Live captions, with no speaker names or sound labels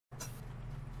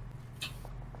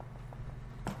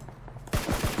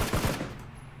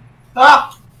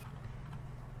Ah!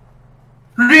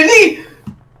 Really?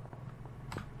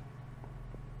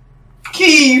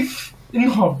 كيف؟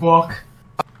 انهبك.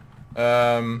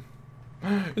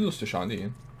 يدوس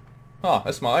عندي.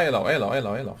 اسمع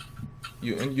ايلا.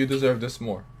 You deserve this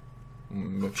more.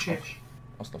 شيش.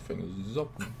 اصلا فين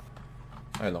الزبط؟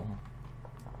 ايلا.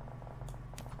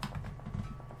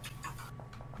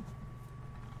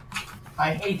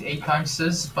 I hate 8 times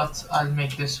this, but I'll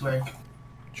make this work.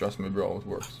 Trust me bro, it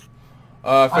works.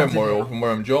 فين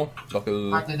مرة جو؟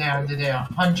 عندي ده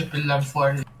 100 بالله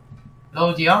for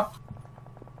load ya.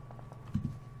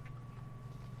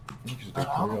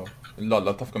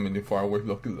 لا تفكر مني far away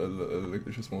لك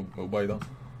شو اسمه موبايل.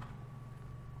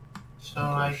 So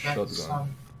I get some.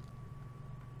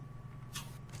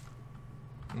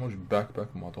 مش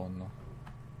backpack ما طولنا.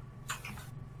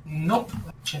 Nope.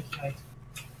 Check it.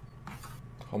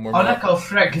 هناك أو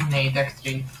frag grenade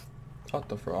actually.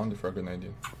 حتى عندي frag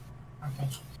grenade. Okay.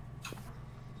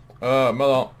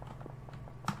 ملا.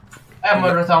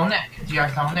 مرة تاونك. جيار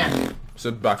تاونك.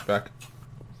 Sit backpack.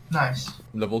 Nice.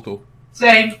 Level 2.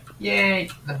 Same. Yay.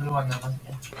 Level 1 now.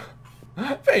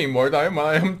 Pay more time.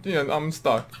 I'm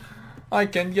stuck. I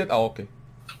can't get. Oh, okay.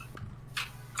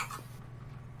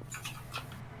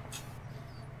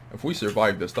 If we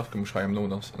survive this stuff, مش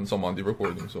هيمنونا and someone the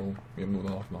recording, so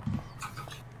يمنونا off now.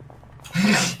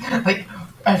 Like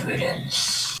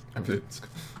evidence. Evidence.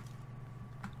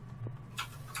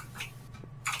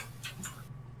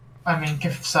 I mean,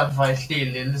 كيف survive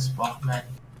لي الصباح man.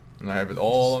 And I have it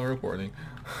all on recording.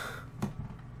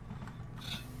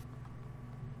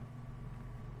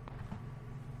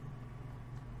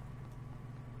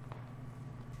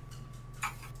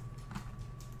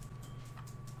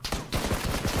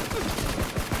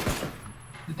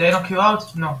 Did they knock you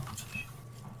out? No.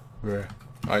 Where?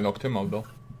 I knocked him out though.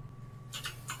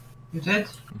 You did?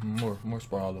 More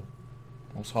sporado.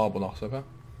 أصحابه نحسبها.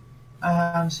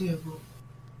 See you.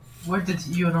 Where did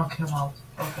you knock him out?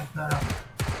 Okay, no.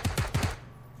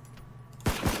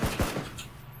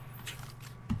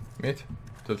 ميت؟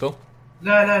 قتلته؟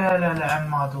 لا I'm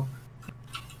معدوم.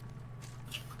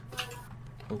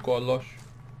 وكلاش.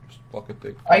 Just fucking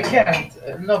take. I can't.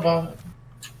 Lava.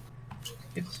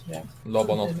 It's yeah.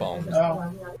 Lava not found.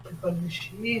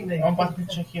 I'm about to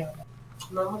check here.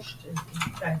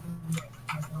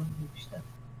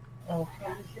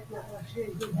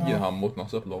 جينا هموت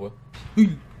نحسب لغة.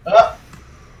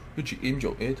 يجي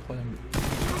انجو ايه تخيل.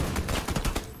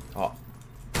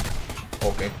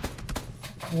 اوكي.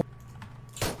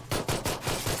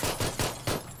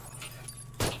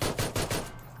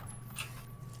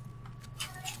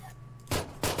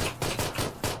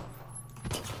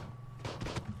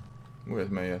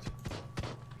 وقعت ميت.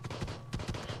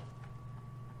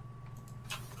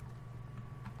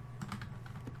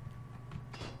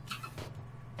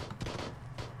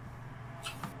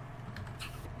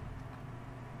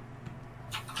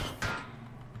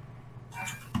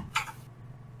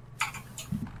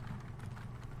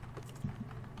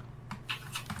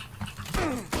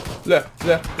 لا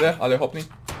عليه hopni.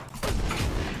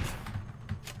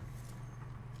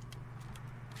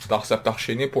 تحسب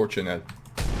تحشيني بورتشنال.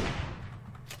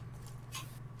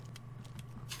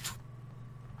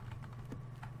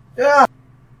 Yeah.